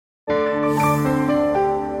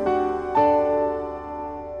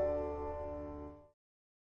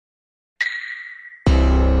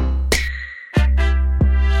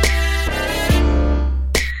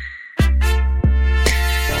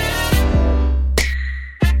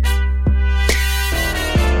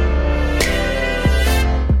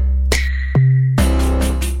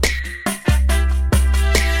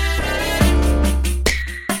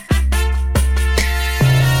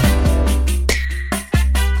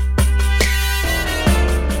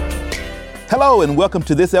Hello and welcome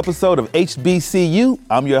to this episode of HBCU.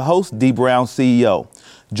 I'm your host, Dee Brown CEO.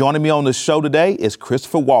 Joining me on the show today is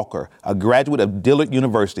Christopher Walker, a graduate of Dillard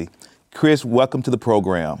University. Chris, welcome to the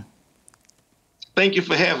program. Thank you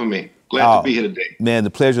for having me. Glad to be here today. Man,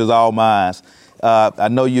 the pleasure is all mine. I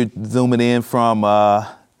know you're zooming in from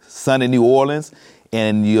sunny New Orleans,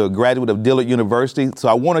 and you're a graduate of Dillard University. So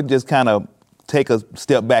I want to just kind of take a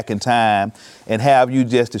step back in time and have you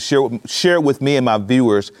just to share with me and my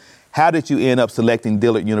viewers, how did you end up selecting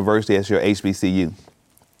Dillard University as your HBCU?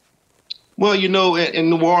 Well, you know, in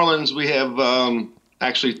New Orleans, we have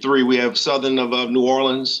actually three. We have Southern of New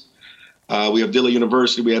Orleans. We have Dillard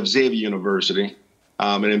University. We have Xavier University.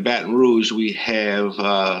 And in Baton Rouge, we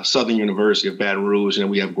have Southern University of Baton Rouge, and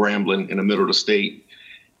we have Grambling in the middle of the state.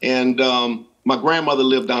 And my grandmother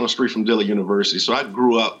lived down the street from Dillard University, so I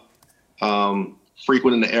grew up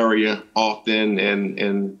frequenting the area often,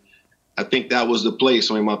 and I think that was the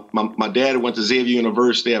place. I mean, my dad went to Xavier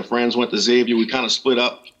University. Our friends went to Xavier. We kind of split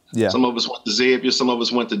up. Yeah. Some of us went to Xavier. Some of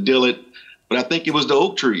us went to Dillard. But I think it was the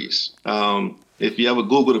oak trees. If you ever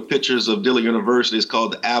Google the pictures of Dillard University, it's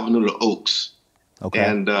called the Avenue of the Oaks. Okay.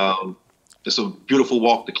 And it's a beautiful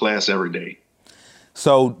walk to class every day.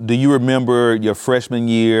 So do you remember your freshman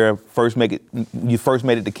year, you first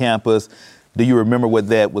made it to campus? Do you remember what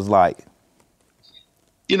that was like?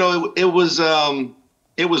 You know, it was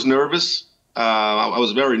nervous. I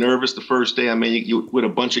was very nervous the first day. I mean, you with a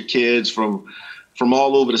bunch of kids from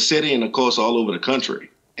all over the city and, of course, all over the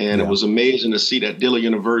country. And It was amazing to see that Dillard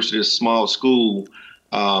University, a small school,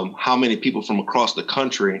 how many people from across the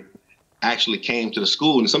country actually came to the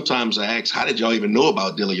school. And sometimes I ask, how did y'all even know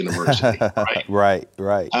about Dillard University? Right.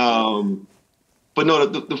 Right. But no,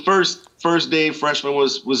 the first day freshman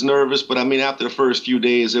was nervous. But I mean, after the first few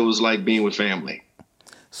days, it was like being with family.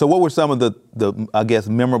 So what were some of the I guess,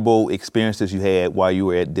 memorable experiences you had while you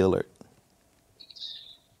were at Dillard?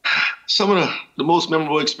 Some of the most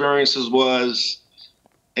memorable experiences was,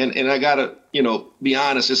 and I gotta, be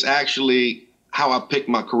honest, it's actually how I picked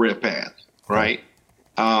my career path, right?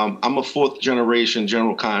 I'm a fourth generation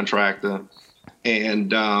general contractor.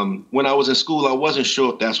 And when I was in school, I wasn't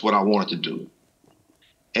sure if that's what I wanted to do.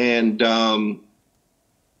 And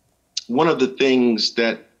one of the things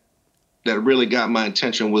that really got my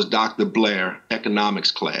attention was Dr. Blair,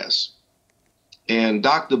 economics class. And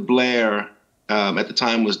Dr. Blair at the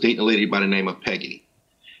time was dating a lady by the name of Peggy.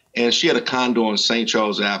 And she had a condo on St.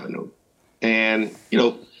 Charles Avenue. And,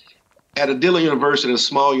 at a Dillard University, a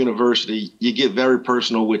small university, you get very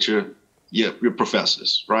personal with your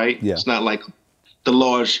professors, right? Yeah. It's not like the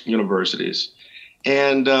large universities.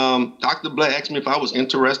 And Dr. Blair asked me if I was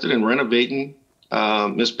interested in renovating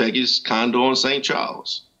Miss Peggy's condo on St.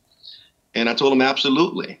 Charles. And I told him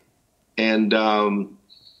absolutely. And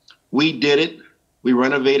we did it. We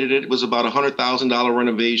renovated it. It was about $100,000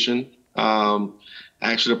 renovation.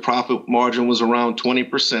 Actually, the profit margin was around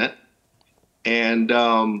 20%. And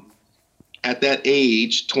at that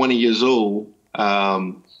age, 20 years old,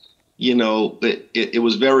 it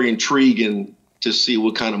was very intriguing to see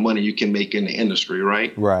what kind of money you can make in the industry,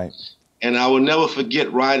 right? Right. And I will never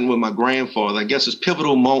forget riding with my grandfather. I guess it's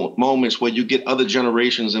pivotal moments where you get other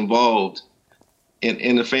generations involved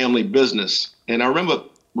in the family business. And I remember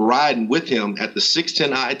riding with him at the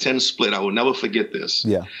 610 I-10 split. I will never forget this.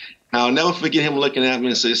 Yeah. I'll never forget him looking at me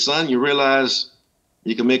and say, "Son, you realize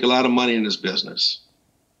you can make a lot of money in this business?"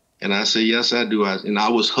 And I said, "Yes, I do." And I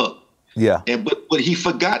was hooked. Yeah. And but what he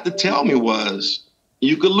forgot to tell me was,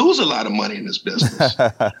 you could lose a lot of money in this business.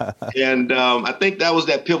 And I think that was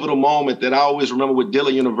that pivotal moment that I always remember with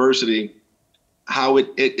Dillard University, how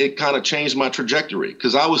it kind of changed my trajectory.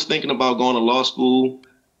 Because I was thinking about going to law school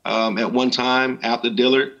at one time after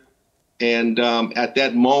Dillard. And at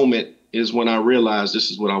that moment is when I realized this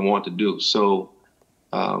is what I want to do. So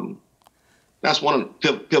that's one of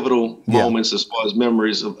the pivotal moments as far as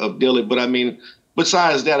memories of Dillard. But I mean,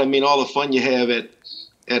 besides that, I mean, all the fun you have at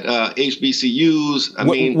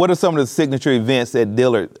HBCUs. What are some of the signature events at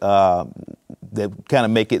Dillard that kind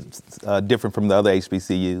of make it different from the other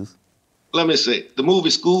HBCUs? Let me say, the movie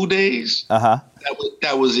School Days.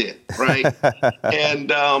 That was it, right?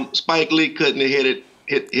 And Spike Lee couldn't have hit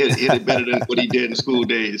it better than what he did in School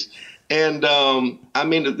Days. And I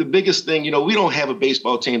mean, the biggest thing, we don't have a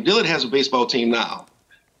baseball team. Dillard has a baseball team now.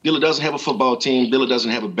 Dillard doesn't have a football team. Dillard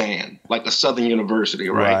doesn't have a band like a Southern University,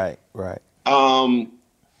 right? Right.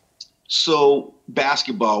 So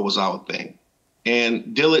basketball was our thing.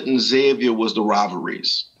 And Dillard and Xavier was the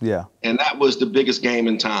rivalries. Yeah. And that was the biggest game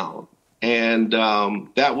in town. And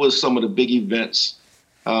that was some of the big events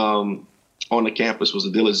on the campus was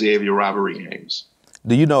the Dillard Xavier rivalry games.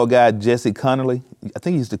 Do you know a guy, Jesse Connerly? I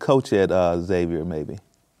think he used to coach at Xavier, maybe.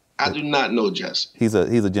 I do not know Jesse. He's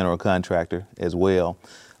a general contractor as well.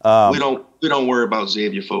 We don't worry about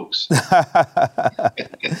Xavier folks.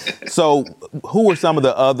 So, who were some of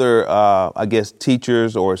the other, I guess,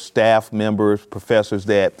 teachers or staff members, professors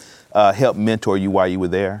that helped mentor you while you were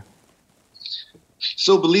there?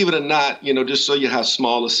 So, believe it or not, just show you how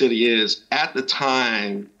small the city is. At the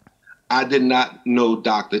time, I did not know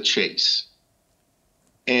Dr. Chase.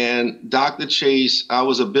 And Dr. Chase, I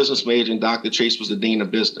was a business major, and Dr. Chase was the dean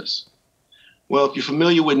of business. Well, if you're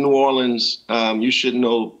familiar with New Orleans, you should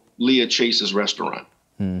know Leah Chase's restaurant.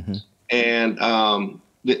 Mm-hmm. And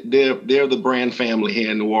they're the brand family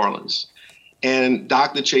here in New Orleans. And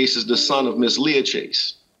Dr. Chase is the son of Miss Leah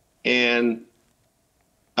Chase. And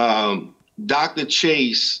Dr.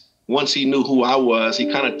 Chase, once he knew who I was,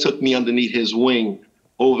 he kind of took me underneath his wing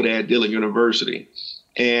over there at Dillard University.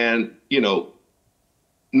 And,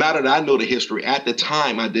 now that I know the history, at the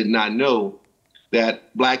time I did not know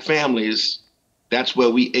that Black families, that's where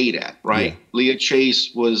we ate at, right? Yeah. Leah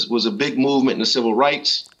Chase was a big movement in the civil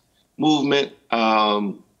rights movement.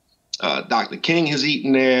 Dr. King has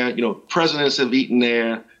eaten there. Presidents have eaten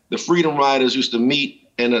there. The Freedom Riders used to meet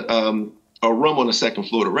in a room on the second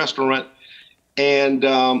floor of the restaurant. And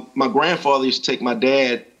my grandfather used to take my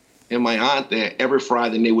dad and my aunt there every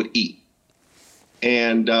Friday, and they would eat.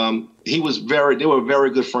 And they were very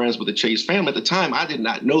good friends with the Chase family. At the time, I did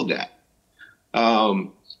not know that.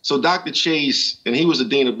 So Dr. Chase, and he was the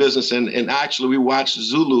dean of business, and actually we watched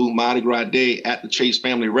Zulu Mardi Gras Day at the Chase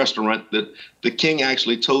family restaurant. The king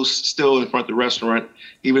actually toasts still in front of the restaurant,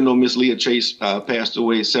 even though Miss Leah Chase passed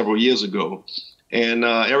away several years ago. And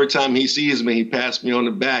every time he sees me, he pats me on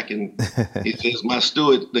the back and he says, "My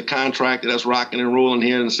steward, the contractor that's rocking and rolling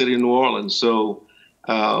here in the city of New Orleans." So,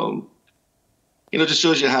 just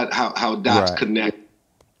shows you how dots connect.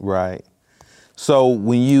 Right. So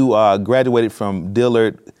when you graduated from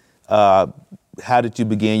Dillard, how did you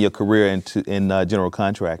begin your career in general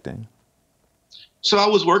contracting? So I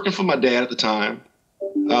was working for my dad at the time.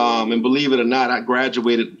 And believe it or not, I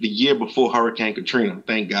graduated the year before Hurricane Katrina,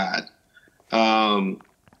 thank God. And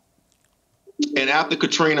after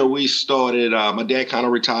Katrina, we started, my dad kind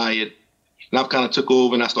of retired, and I kind of took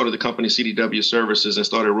over, and I started the company CDW Services and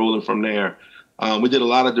started rolling from there. We did a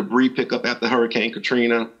lot of debris pickup after Hurricane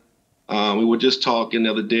Katrina. We were just talking the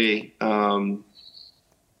other day.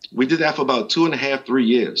 We did that for about 2.5, 3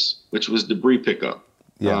 years, which was debris pickup.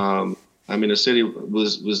 Yeah. The city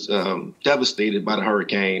was devastated by the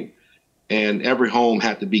hurricane, and every home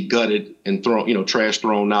had to be gutted and thrown, trash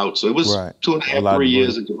thrown out. So it was 2.5, 3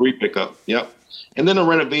 years of debris pickup. Yep. And then the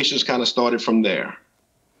renovations kind of started from there.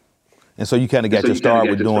 And so you kind of got your start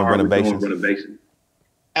with doing renovations.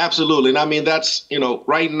 Absolutely. And that's,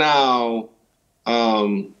 right now,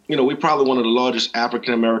 we're probably one of the largest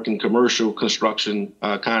African-American commercial construction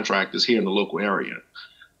contractors here in the local area.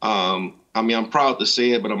 I'm proud to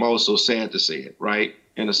say it, but I'm also sad to say it, right?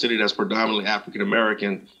 In a city that's predominantly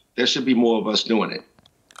African-American, there should be more of us doing it.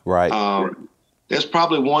 Right. There's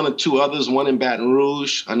probably one or two others, one in Baton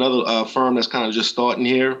Rouge, another firm that's kind of just starting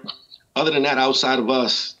here. Other than that, outside of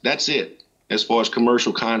us, that's it as far as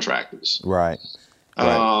commercial contractors. Right.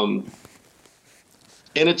 And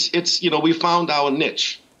it's we found our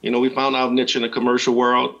niche. We found our niche in the commercial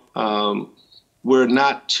world. We're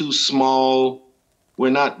not too small. We're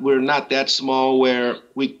not that small where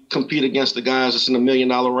we compete against the guys that's in the $1 million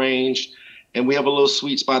range, and we have a little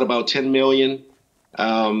sweet spot about 10 million.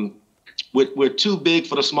 We're too big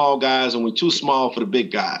for the small guys, and we're too small for the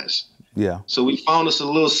big guys. Yeah. So we found us a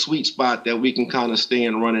little sweet spot that we can kind of stay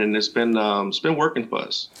and run in, and it's been working for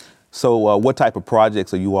us. So what type of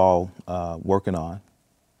projects are you all working on?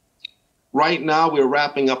 Right now, we're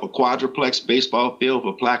wrapping up a quadruplex baseball field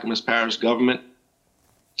for Plaquemines Parish government.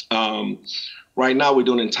 Right now, we're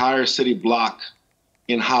doing an entire city block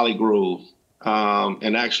in Holly Grove.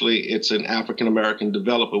 And actually, it's an African-American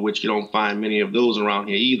developer, which you don't find many of those around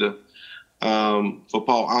here either, for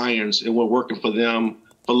Paul Irons. And we're working for them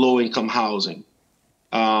for low-income housing.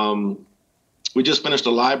 We just finished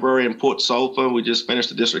a library in Port Sulphur. We just finished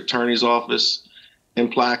the district attorney's office in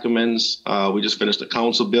Plaquemines. We just finished a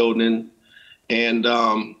council building. And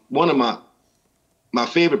one of my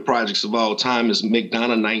favorite projects of all time is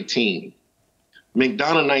McDonough 19.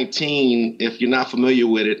 McDonough 19, if you're not familiar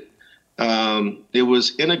with it, it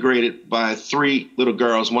was integrated by 3 little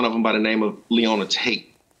girls, one of them by the name of Leona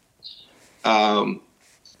Tate.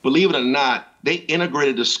 Believe it or not, they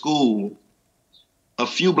integrated the school a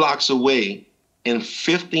few blocks away in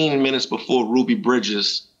 15 minutes before Ruby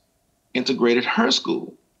Bridges integrated her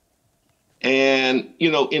school. And,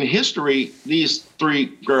 in history, these three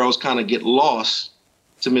girls kind of get lost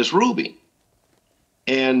to Miss Ruby.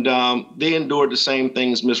 And they endured the same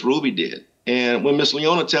things Miss Ruby did. And when Miss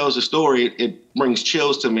Leona tells the story, it brings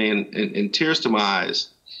chills to me and tears to my eyes.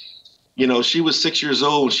 She was 6 years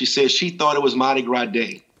old. And she said she thought it was Mardi Gras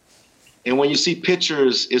Day. And when you see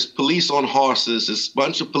pictures, it's police on horses, it's a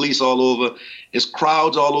bunch of police all over, it's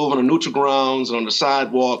crowds all over the neutral grounds and on the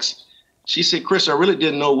sidewalks. She said, Chris, I really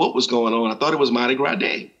didn't know what was going on. I thought it was Mardi Gras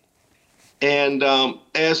Day. And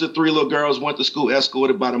as the three little girls went to school,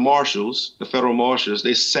 escorted by the marshals, the federal marshals,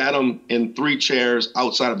 they sat them in three chairs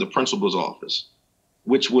outside of the principal's office,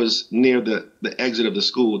 which was near the exit of the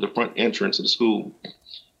school, the front entrance of the school.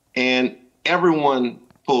 And everyone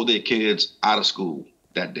pulled their kids out of school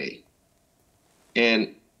that day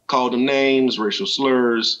and called them names, racial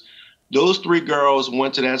slurs. Those three girls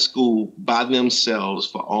went to that school by themselves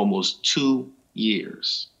for almost 2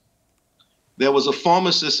 years. There was a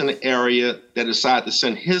pharmacist in the area that decided to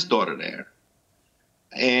send his daughter there.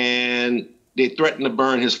 And they threatened to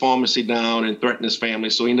burn his pharmacy down and threaten his family,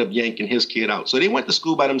 so he ended up yanking his kid out. So they went to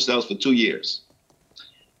school by themselves for 2 years.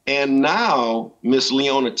 And now Miss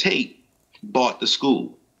Leona Tate bought the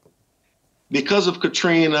school. Because of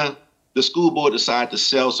Katrina, the school board decided to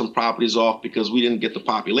sell some properties off because we didn't get the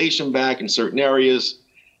population back in certain areas.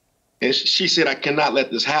 And she said, I cannot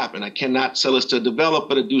let this happen. I cannot sell this to a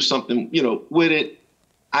developer to do something, with it.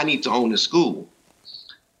 I need to own the school.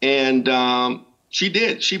 And she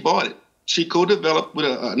did. She bought it. She co-developed with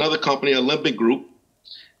another company, Olympic Group,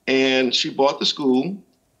 and she bought the school.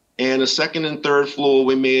 And the second and third floor,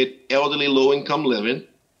 we made elderly low-income living.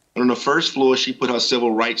 And on the first floor, she put her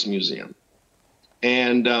civil rights museum.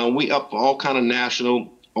 And we up for all kind of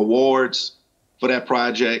national awards for that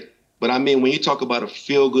project. But I mean, when you talk about a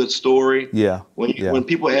feel-good story, when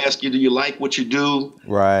people ask you, do you like what you do?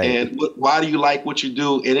 Right. And why do you like what you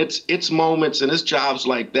do? And it's moments and it's jobs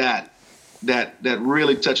like that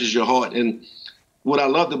really touches your heart. And what I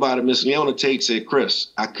loved about it, Miss Leona Tate said, Chris,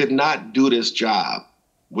 I could not do this job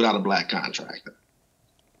without a Black contractor.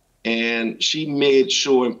 And she made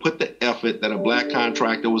sure and put the effort that a Black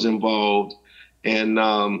contractor was involved.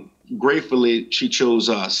 And gratefully, she chose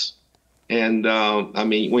us. And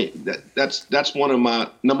that's one of my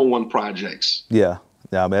number one projects. Yeah,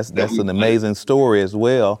 that's an amazing story as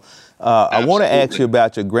well. I want to ask you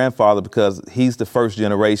about your grandfather because he's the first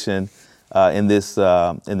generation in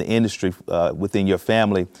the industry within your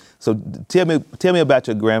family. So tell me about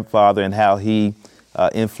your grandfather and how he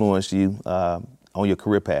influenced you on your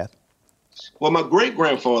career path. Well, my great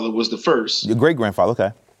grandfather was the first. Your great grandfather,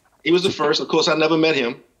 okay. He was the first. Of course, I never met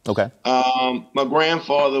him. Okay. My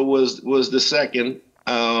grandfather was the second.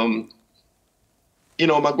 My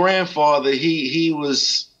grandfather, he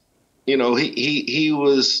was, he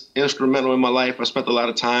was instrumental in my life. I spent a lot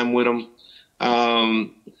of time with him.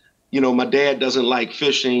 My dad doesn't like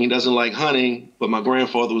fishing. He doesn't like hunting, but my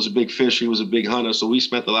grandfather was a big fisher. He was a big hunter. So we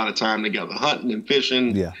spent a lot of time together hunting and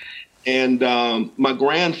fishing. Yeah. And my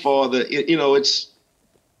grandfather,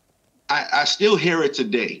 I still hear it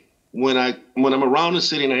today. When I'm around the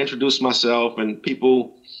city and I introduce myself and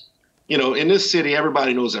people, in this city,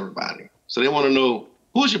 everybody knows everybody. So they want to know,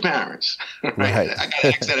 who's your parents? Right? I got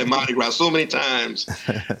asked that at Mardi Gras so many times.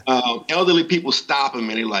 Elderly people stop them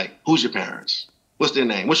and they're like, who's your parents? What's their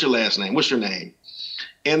name? What's your last name? What's your name?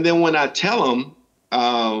 And then when I tell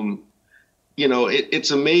them,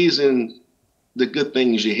 it's amazing the good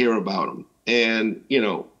things you hear about them. And,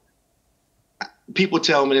 people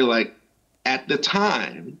tell me, they're like, at the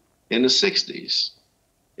time, in the 60s,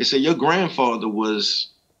 they said, your grandfather was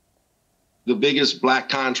the biggest Black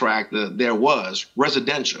contractor there was,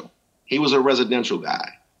 residential. He was a residential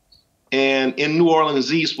guy. And in New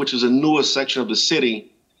Orleans East, which is a newer section of the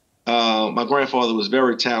city, my grandfather was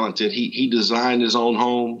very talented. He designed his own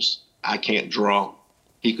homes. I can't draw.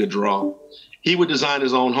 He could draw. He would design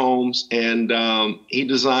his own homes, and he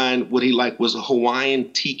designed what he liked was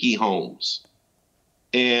Hawaiian tiki homes.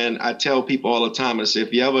 And I tell people all the time, I say,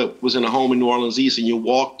 if you ever was in a home in New Orleans East and you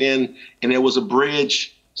walked in and there was a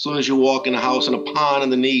bridge, as soon as you walk in the house and a pond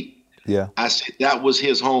underneath, I said that was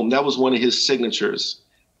his home. That was one of his signatures.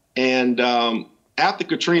 And after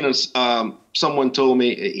Katrina, someone told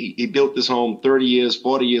me he built this home 30 years,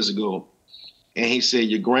 40 years ago. And he said,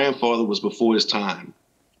 your grandfather was before his time.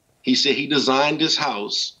 He said he designed this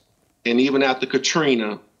house. And even after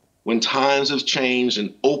Katrina, when times have changed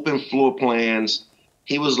and open floor plans,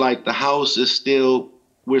 he was like, the house is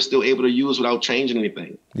we're still able to use without changing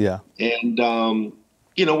anything. Yeah. And,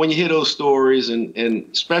 when you hear those stories and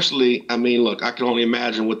especially, look, I can only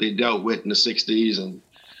imagine what they dealt with in the 60s. And,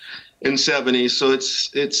 in 70s. So it's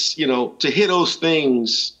to hit those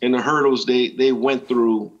things and the hurdles they went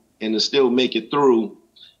through and to still make it through.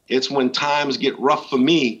 It's when times get rough for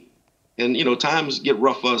me, and times get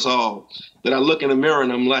rough for us all, that I look in the mirror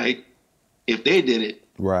and I'm like, if they did it,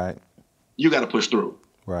 right, you got to push through.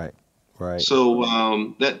 Right.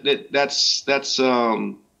 So that's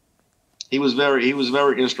he was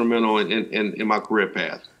very instrumental in my career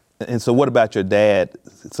path. And so what about your dad?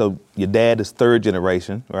 So your dad is third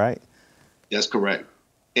generation, right? That's correct.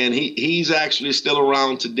 And he's actually still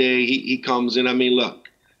around today. He comes in. I mean, look,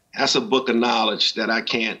 that's a book of knowledge that I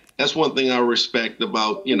can't. That's one thing I respect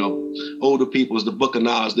about, older people, is the book of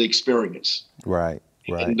knowledge, the experience. Right.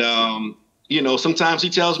 And, sometimes he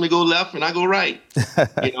tells me go left and I go right,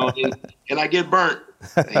 and I get burnt.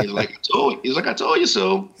 And he's like, I told you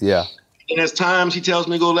so. Yeah. And there's times he tells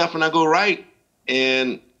me go left and I go right,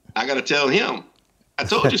 and I got to tell him, I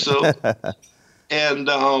told you so. And,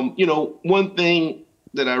 one thing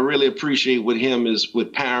that I really appreciate with him is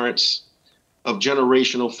with parents of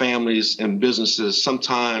generational families and businesses,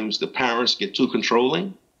 sometimes the parents get too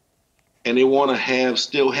controlling and they want to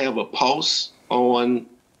still have a pulse on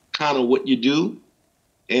kind of what you do.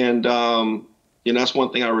 And, that's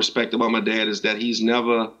one thing I respect about my dad, is that he's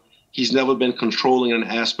never been controlling in an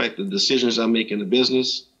aspect of the decisions I make in the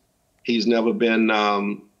business. He's never been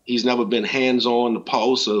hands on the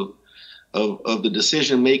pulse of the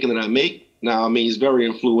decision making that I make. Now, I mean, he's very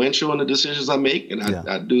influential in the decisions I make, and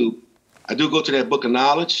I do go to that book of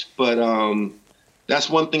knowledge. But that's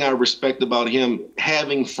one thing I respect about him,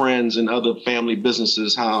 having friends in other family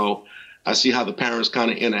businesses. How I see how the parents kind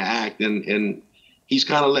of interact, and he's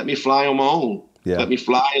kind of let me fly on my own. Yeah. Let me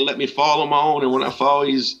fly and let me fall on my own. And when I fall,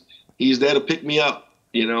 he's there to pick me up.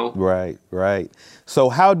 Right. So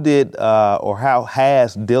how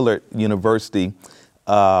has Dillard University,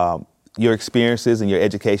 your experiences and your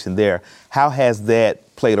education there, how has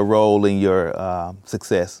that played a role in your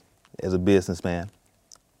success as a businessman?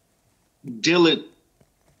 Dillard,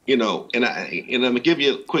 and I'm gonna give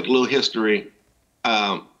you a quick little history.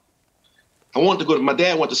 My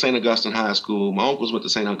dad went to St. Augustine High School. My uncles went to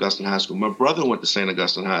St. Augustine High School. My brother went to St.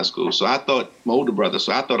 Augustine High School. My older brother,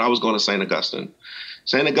 so I thought I was going to St. Augustine.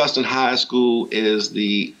 St. Augustine High School is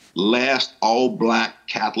the last all-black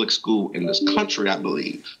Catholic school in this country, I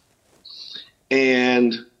believe.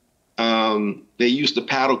 And they used to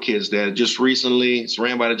paddle kids there. Just recently, it's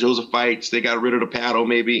ran by the Josephites. They got rid of the paddle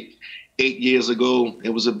maybe 8 years ago. It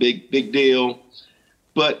was a big deal.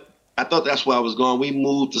 But I thought that's where I was going. We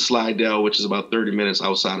moved to Slidell, which is about 30 minutes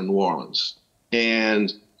outside of New Orleans.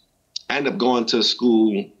 And I ended up going to a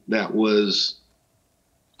school that was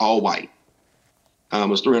all white. It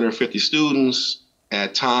was 350 students.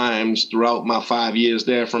 At times throughout my 5 years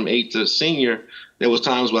there, from 8 to senior, there was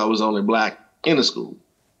times where I was only black in the school.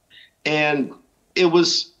 And it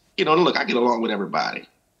was, look, I get along with everybody.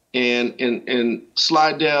 And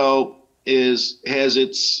Slidell has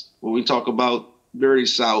its, when we talk about Dirty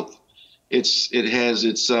South, it has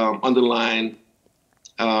its underlying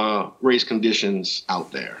race conditions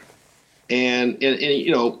out there. And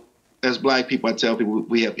as black people, I tell people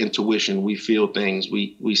we have intuition. We feel things,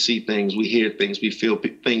 we see things, we hear things, we feel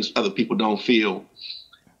things other people don't feel.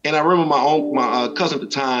 And I remember my cousin at the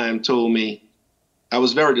time told me, I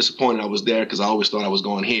was very disappointed I was there because I always thought I was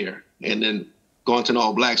going here. And then going to an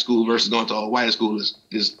all black school versus going to all white school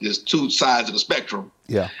is two sides of the spectrum.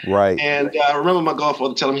 Yeah, right. And I remember my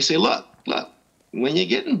godfather telling me, he said, look, when you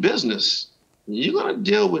get in business, you're going to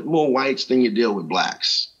deal with more whites than you deal with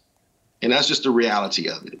blacks. And that's just the reality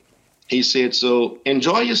of it. He said, so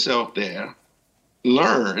enjoy yourself there,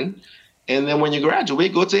 learn, and then when you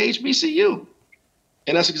graduate, go to HBCU.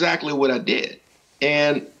 And that's exactly what I did.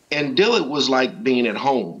 And Dillard was like being at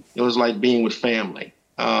home. It was like being with family.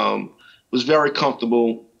 It was very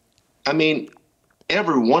comfortable. I mean,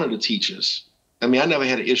 every one of the teachers, I never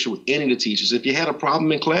had an issue with any of the teachers. If you had a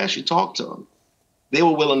problem in class, you talked to them. They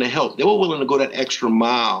were willing to help. They were willing to go that extra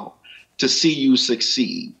mile to see you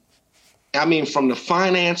succeed. From the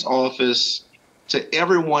finance office to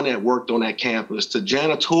everyone that worked on that campus, to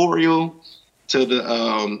janitorial, to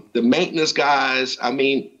the maintenance guys.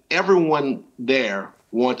 Everyone there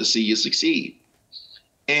wanted to see you succeed.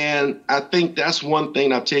 And I think that's one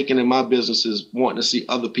thing I've taken in my business, is wanting to see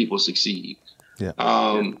other people succeed. Yeah.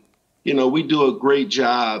 We do a great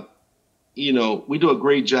job. We do a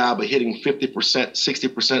great job of hitting 50%,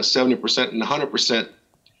 60%, 70%, and 100%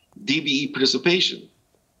 DBE participation.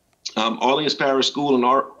 Orleans Parish School and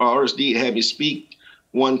RSD had me speak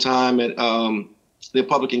one time at their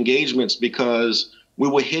public engagements because we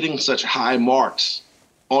were hitting such high marks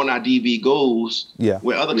on our DB goals, Yeah.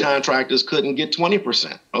 where other contractors couldn't get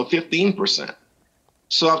 20% or 15%.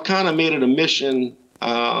 So I've kind of made it a mission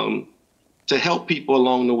to help people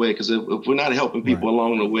along the way, because if we're not helping people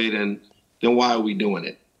along the way, then why are we doing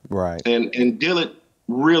it? Right. And Dillard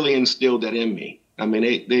really instilled that in me. I mean,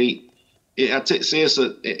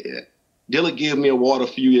 Dillard gave me a award a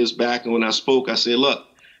few years back, and when I spoke, I said, look,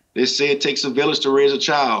 they say it takes a village to raise a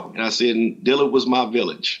child. And I said, and Dillard was my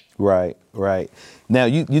village. Right, right. Now,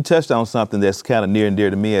 you touched on something that's kind of near and dear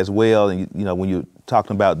to me as well. And, you know, when you're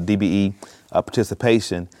talking about DBE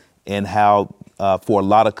participation and how for a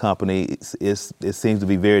lot of companies, it seems to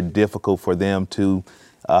be very difficult for them to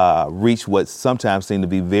reach what sometimes seem to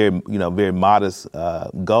be very modest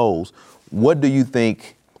goals. What do you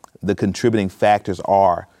think the contributing factors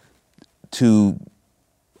are to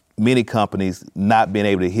many companies not being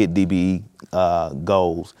able to hit DBE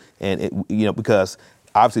goals? And because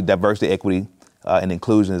obviously diversity, equity, and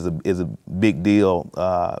inclusion is a big deal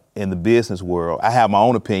in the business world. I have my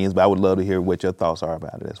own opinions, but I would love to hear what your thoughts are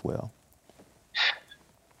about it as well.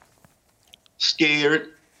 Scared,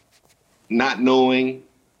 not knowing,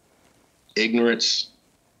 ignorance,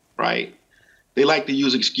 right? They like to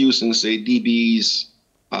use excuse and say DBs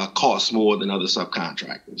cost more than other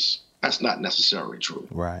subcontractors. That's not necessarily true.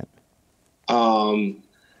 Right.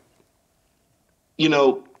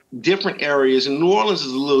 Different areas, and New Orleans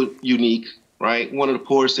is a little unique, right? One of the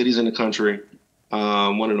poorest cities in the country,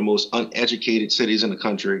 one of the most uneducated cities in the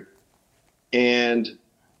country. And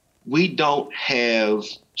we don't have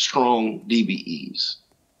strong DBEs.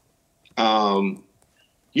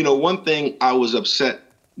 One thing I was upset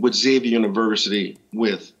with Xavier University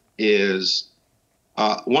with is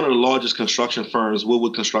one of the largest construction firms,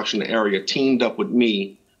 Woodward Construction in the area, teamed up with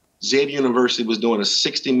me. Xavier University was doing a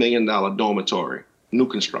 $60 million dormitory, new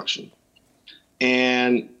construction.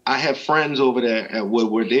 And I have friends over there at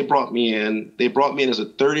Woodward. They brought me in as a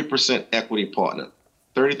 30% equity partner,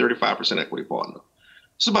 35% equity partner.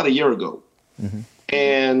 It's about a year ago. Mm-hmm.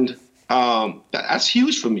 And that's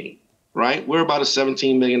huge for me, right? We're about a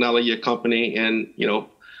 $17 million a year company. And,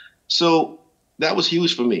 so that was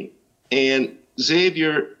huge for me. And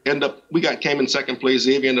Xavier came in second place.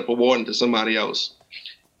 Xavier ended up awarding to somebody else.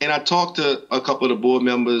 And I talked to a couple of the board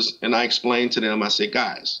members and I explained to them, I said,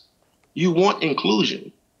 guys, you want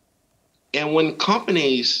inclusion. And when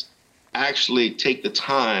companies actually take the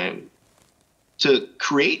time to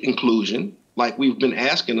create inclusion, like we've been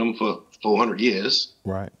asking them for 400 years,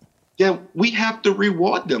 right? Then we have to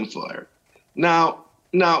reward them for it. Now,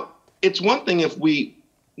 it's one thing if we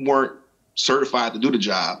weren't certified to do the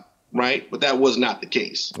job, right? But that was not the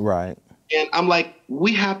case. Right. And I'm like,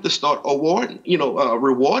 we have to start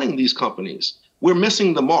rewarding these companies. We're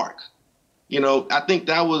missing the mark. I think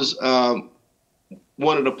that was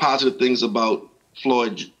one of the positive things about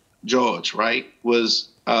Floyd George, right? Was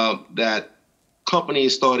that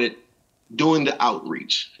companies started doing the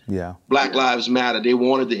outreach. Yeah. Black Lives Matter. They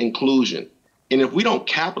wanted the inclusion. And if we don't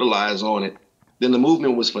capitalize on it, then the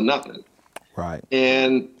movement was for nothing. Right.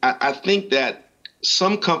 And I think that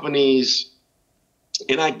some companies,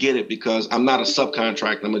 and I get it because I'm not a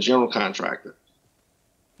subcontractor, I'm a general contractor.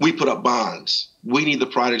 We put up bonds. We need the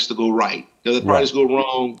projects to go right. If the projects go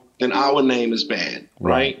wrong, then our name is bad,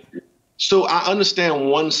 right? So I understand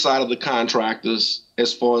one side of the contractors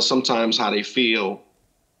as far as sometimes how they feel.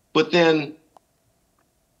 But then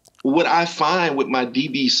what I find with my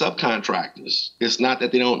DB subcontractors, it's not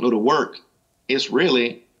that they don't know the work. It's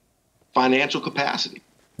really financial capacity.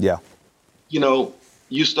 Yeah.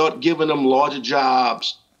 You start giving them larger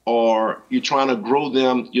jobs or you're trying to grow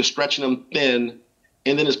them, you're stretching them thin,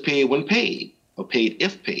 and then it's paid when paid or paid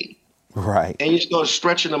if paid. Right. And you start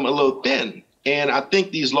stretching them a little thin. And I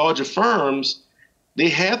think these larger firms, they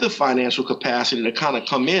have the financial capacity to kind of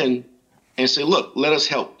come in and say, look, let us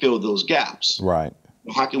help fill those gaps. Right.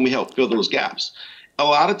 How can we help fill those gaps? A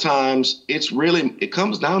lot of times it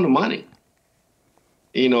comes down to money,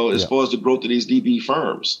 as far as the growth of these DB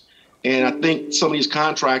firms. And I think some of these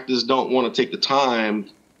contractors don't want to take the time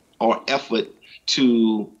or effort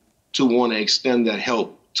to want to extend that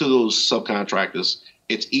help to those subcontractors.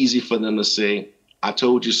 It's easy for them to say, I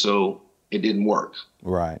told you so, it didn't work.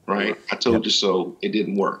 Right. Right? I told you so, it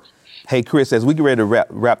didn't work. Hey, Chris, as we get ready to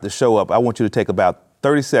wrap the show up, I want you to take about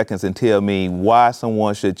 30 seconds and tell me why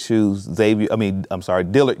someone should choose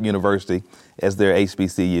Dillard University as their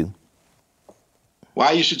HBCU.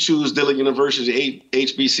 Why you should choose Dillard University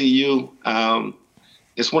HBCU.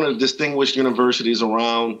 It's one of the distinguished universities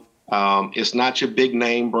around. It's not your big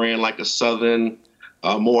name brand like a Southern,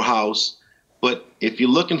 Morehouse. But if you're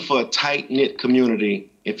looking for a tight-knit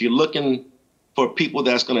community, if you're looking for for people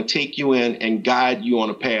that's going to take you in and guide you on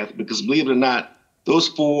a path. Because believe it or not, those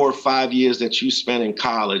 4 or 5 years that you spend in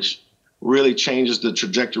college really changes the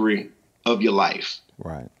trajectory of your life.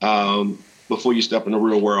 Right. Before you step in the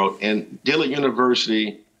real world. And Dillard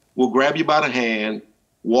University will grab you by the hand,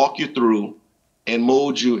 walk you through, and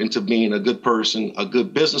mold you into being a good person, a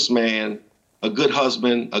good businessman, a good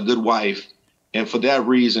husband, a good wife. And for that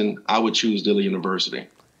reason, I would choose Dillard University.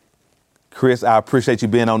 Chris, I appreciate you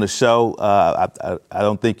being on the show. I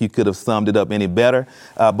don't think you could have summed it up any better.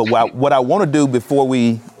 But what I want to do before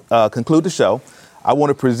we conclude the show, I want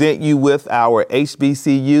to present you with our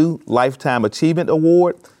HBCU Lifetime Achievement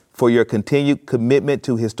Award for your continued commitment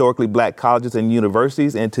to historically Black colleges and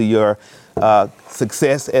universities and to your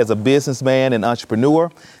success as a businessman and entrepreneur.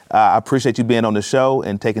 I appreciate you being on the show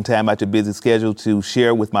and taking time out your busy schedule to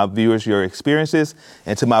share with my viewers your experiences.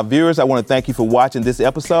 And to my viewers, I want to thank you for watching this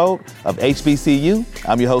episode of HBCU.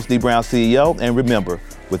 I'm your host, Dee Brown CEO. And remember,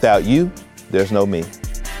 without you, there's no me.